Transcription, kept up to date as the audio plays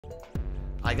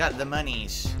I got the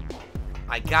monies.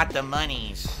 I got the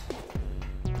monies.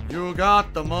 You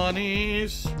got the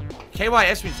monies.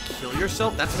 KYS means kill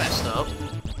yourself? That's messed up.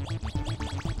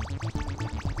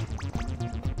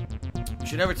 You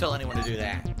should never tell anyone to do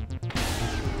that.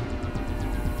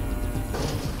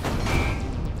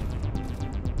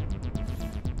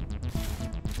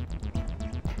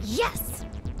 Yes!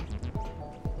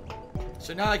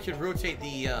 So now I can rotate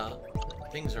the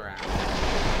things around.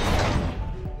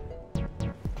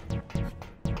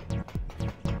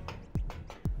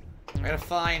 I gotta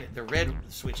find the red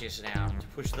switches now to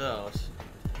push those.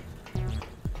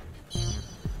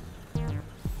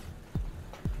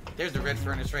 There's the red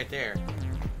furnace right there.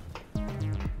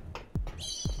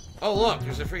 Oh look,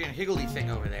 there's a freaking higgledy thing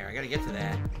over there. I gotta get to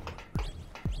that.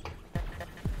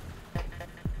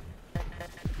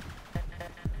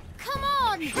 Come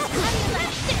on!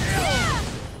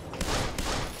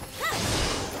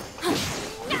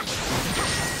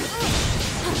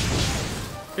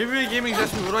 pt108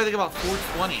 asked me, what do I think about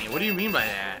 420? What do you mean by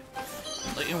that?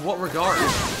 Like, in what regard? Day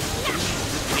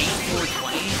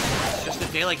 420? It's just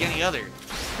a day like any other.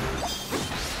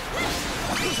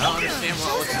 I don't understand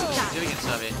what's the significance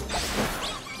of it.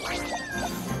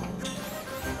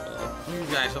 You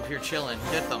guys up here chilling.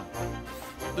 Get them.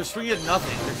 They're swinging at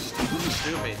nothing. They're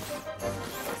stupid.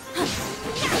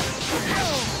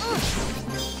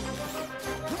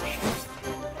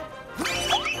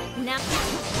 Now.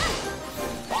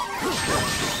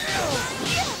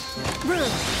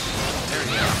 There we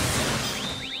go.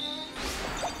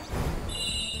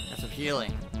 That's some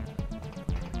healing.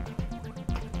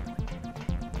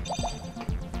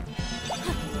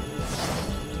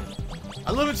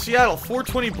 I live in Seattle.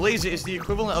 420 Blaze is the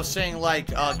equivalent of saying, like,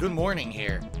 good morning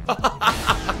here.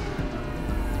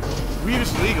 Weed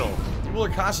is legal. People are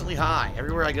constantly high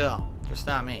everywhere I go. Just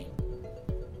not me.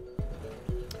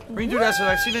 Green Dude asked if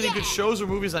I've seen any good shows or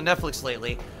movies on Netflix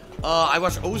lately. I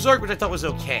watched Ozark, which I thought was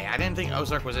okay. I didn't think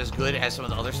Ozark was as good as some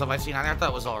of the other stuff I've seen on there. I thought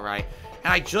it was alright.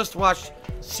 And I just watched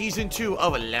Season 2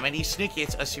 of Lemony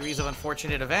Snicket's A Series of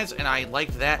Unfortunate Events, and I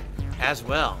liked that as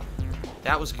well.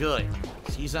 That was good.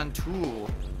 Season 2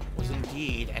 was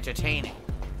indeed entertaining.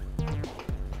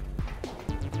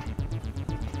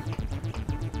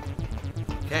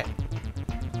 Okay.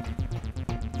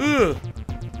 Ugh.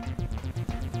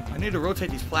 I need to rotate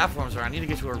these platforms around. I need to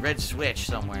get to a red switch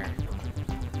somewhere.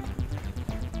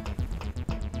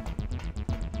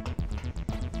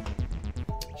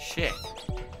 Shit.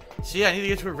 See, I need to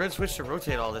get to a red switch to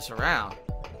rotate all this around.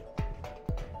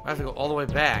 I have to go all the way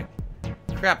back.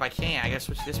 Crap, I can't. I gotta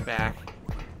switch this back.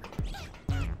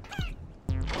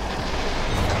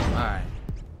 Alright.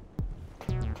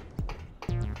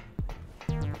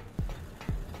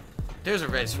 There's a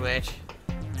red switch.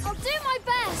 I'll do my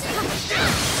best. I mean, I did it.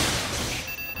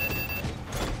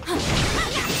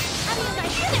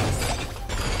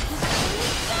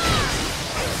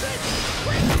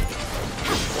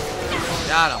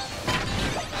 Got him.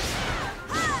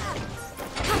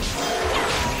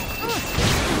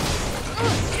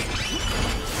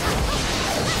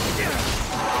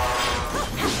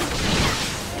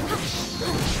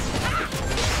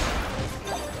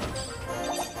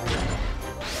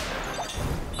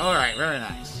 Alright, very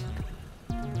nice.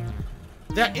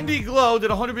 That Indie Glow did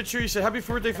 100-bit cheer. He said, happy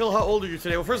birthday, Phil. How old are you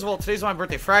today? Well, first of all, today's my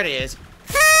birthday. Friday is.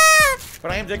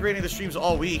 But I am decorating the streams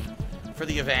all week for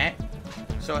the event.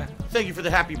 So, thank you for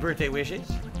the happy birthday wishes.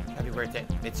 Happy birthday.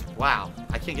 It's, wow.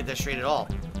 I can't get that straight at all.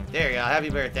 There you go. Happy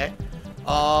birthday.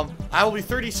 I will be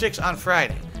 36 on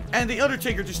Friday. And The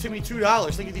Undertaker just tipped me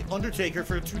 $2. Thank you, The Undertaker,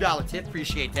 for a $2 tip.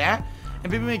 Appreciate that.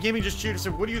 And pt108 Gaming just cheered and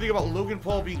said, what do you think about Logan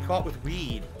Paul being caught with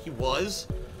weed? He was.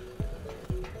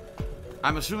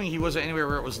 I'm assuming he wasn't anywhere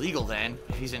where it was legal then,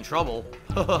 if he's in trouble.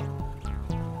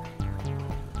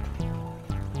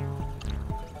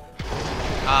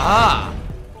 Aha!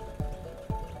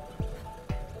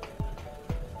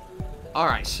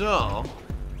 Alright, so...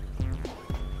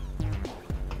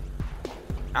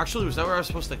 Actually, was that where I was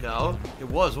supposed to go? It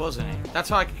was, wasn't it? That's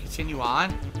how I could continue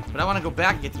on. But I want to go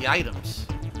back and get the items.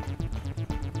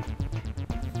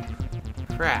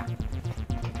 Crap.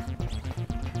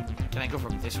 Can I go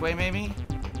from this way, maybe?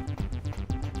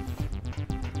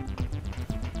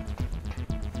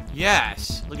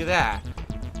 Yes! Look at that.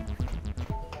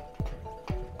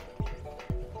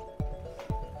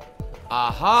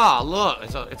 Aha! Look!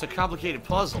 It's a complicated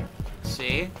puzzle.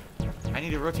 See? I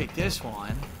need to rotate this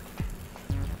one.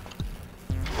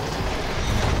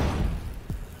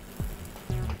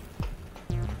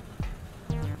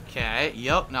 Okay,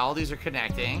 yep, now all these are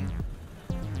connecting.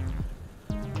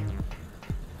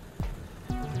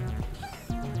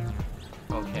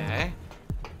 Okay.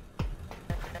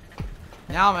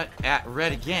 Now I'm at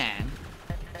red again.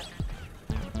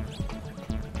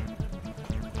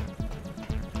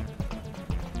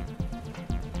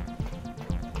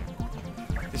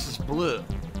 This is blue.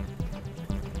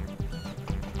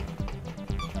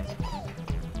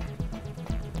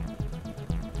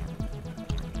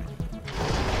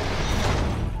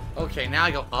 Okay, now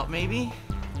I go up maybe?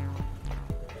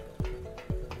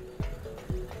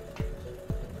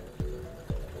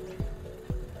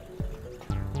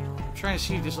 I'm trying to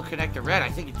see if this will connect to red. I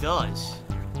think it does.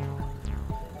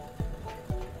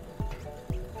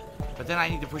 But then I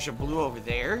need to push a blue over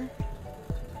there.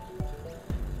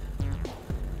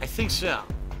 I think so.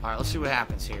 Alright, let's see what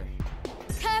happens here.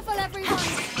 Careful, everyone!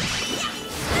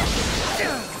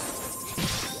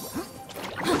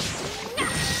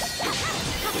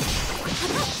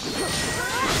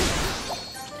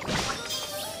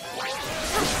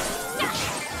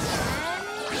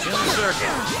 Still in the circle.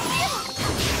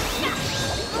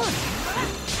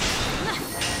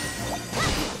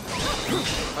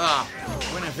 Oh,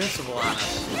 went invincible on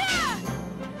us.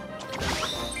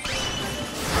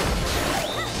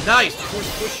 Nice!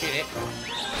 Pushing it.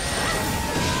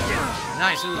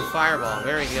 Nice, it was a fireball.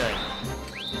 Very good.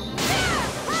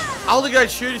 All the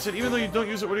guys cheered. He said, even though you don't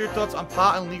use it, what are your thoughts on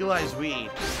pot and legalized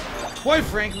weed? Quite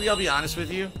frankly, I'll be honest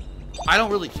with you. I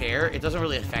don't really care. It doesn't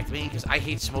really affect me because I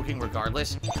hate smoking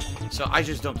regardless. So I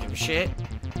just don't give a shit.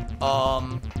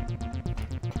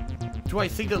 Do I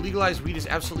think that legalized weed is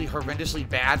absolutely horrendously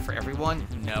bad for everyone?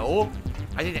 No.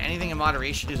 I think anything in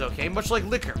moderation is okay. Much like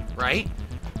liquor, right?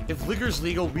 If liquor's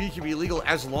legal, weed can be legal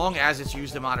as long as it's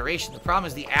used in moderation. The problem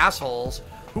is the assholes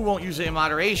who won't use it in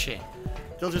moderation.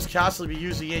 They'll just constantly be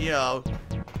using it, you know,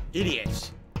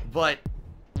 idiots. But,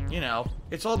 you know,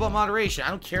 it's all about moderation. I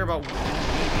don't care about weed being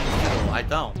legal. I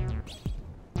don't.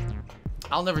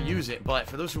 I'll never use it, but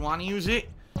for those who want to use it,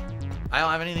 I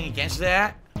don't have anything against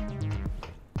that.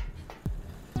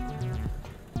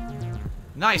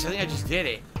 Nice, I think I just did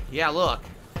it. Yeah, look.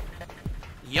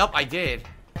 Yup, I did.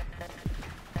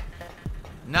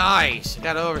 Nice, I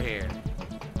got over here.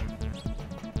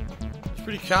 It's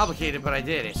pretty complicated, but I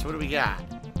did it. So what do we got?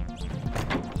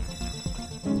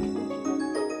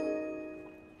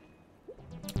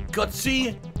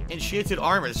 Gutsy Enchanted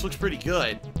Armor. This looks pretty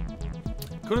good.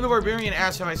 Conan the Barbarian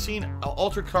asks, have I seen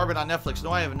Altered Carbon on Netflix?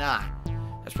 No, I have not.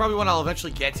 That's probably one I'll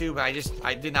eventually get to, but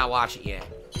I did not watch it yet.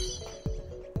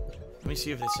 Let me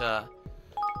see if it's,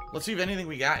 let's see if anything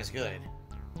we got is good.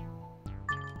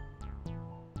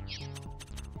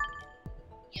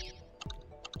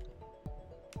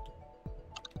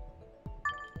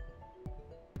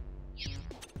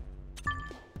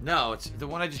 No, it's the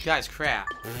one I just got is crap.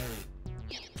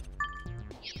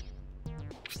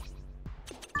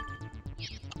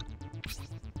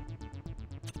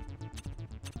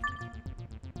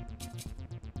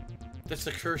 That's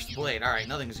the cursed blade. Alright,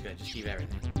 nothing's good. Just keep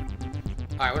everything.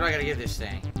 Alright, what do I gotta give this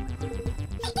thing?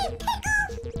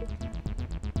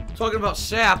 Talking about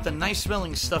sap, the nice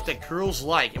smelling stuff that girls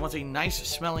like. It wants a nice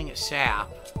smelling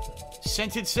sap.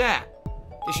 Scented sap.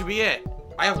 This should be it.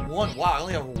 I have one. Wow, I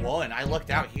only have one. I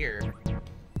lucked out here.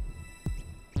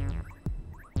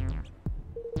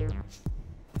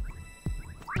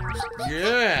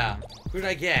 Yeah. Who did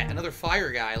I get? Another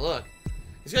fire guy. Look.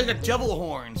 This guy's got devil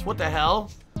horns. What the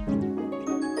hell?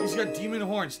 He's got demon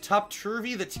horns. Top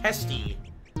Turvy the Testy.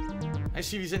 Let's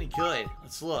see if he's any good.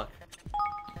 Let's look.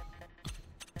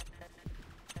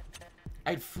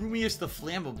 I had Frumius the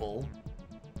Flammable.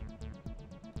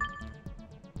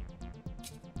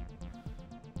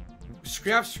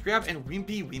 Scrap, and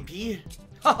Wimpy.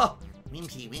 Haha!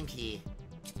 Wimpy.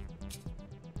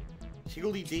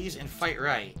 Higgledy Days and Fight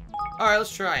Right. Alright,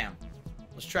 let's try him.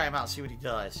 Let's try him out and see what he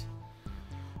does.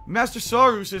 Master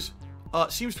Saru says,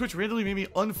 seems Twitch randomly made me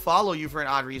unfollow you for an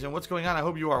odd reason. What's going on? I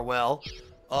hope you are well.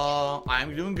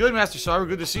 I'm doing good, Master Saru.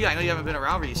 Good to see you. I know you haven't been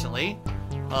around recently.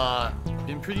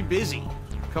 Been pretty busy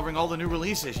covering all the new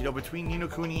releases. You know, between Ni No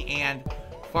Kuni and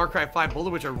Far Cry 5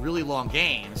 Bullet, which are really long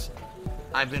games,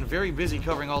 I've been very busy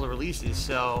covering all the releases,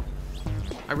 so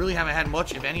I really haven't had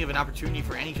much, if any, of an opportunity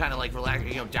for any kind of, like, relax,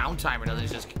 you know, downtime or nothing.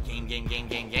 It's just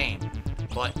game.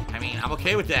 But, I mean, I'm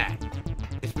okay with that.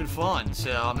 It's been fun,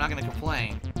 so I'm not going to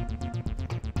complain.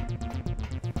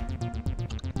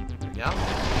 There we go.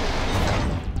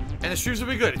 And the streams have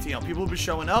been good. It's, you know, people have been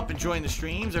showing up, enjoying the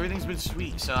streams. Everything's been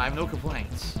sweet, so I have no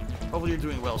complaints. Hopefully you're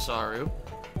doing well, Saru.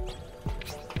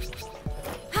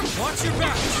 Watch your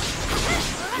back!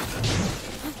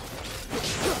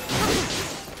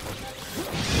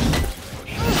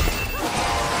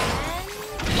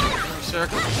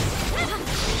 Circle.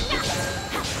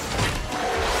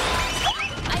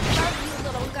 I love you,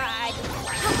 little guy.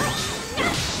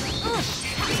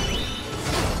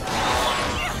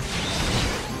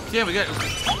 Damn, we got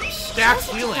stacked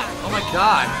healing. Oh my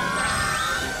god.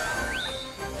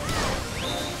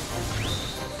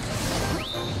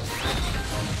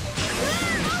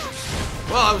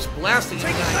 Well, I was blasting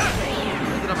him.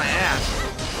 Get on my ass.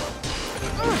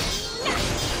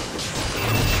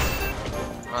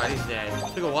 Alright, he's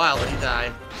dead. Took a while, but he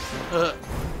died. Got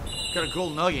a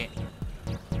gold nugget.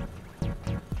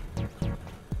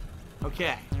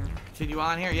 Okay. Continue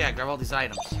on here? Yeah, grab all these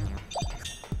items.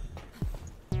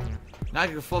 Now I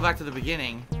can fall back to the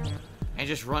beginning and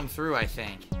just run through, I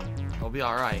think. It'll be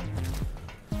alright.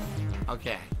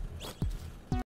 Okay.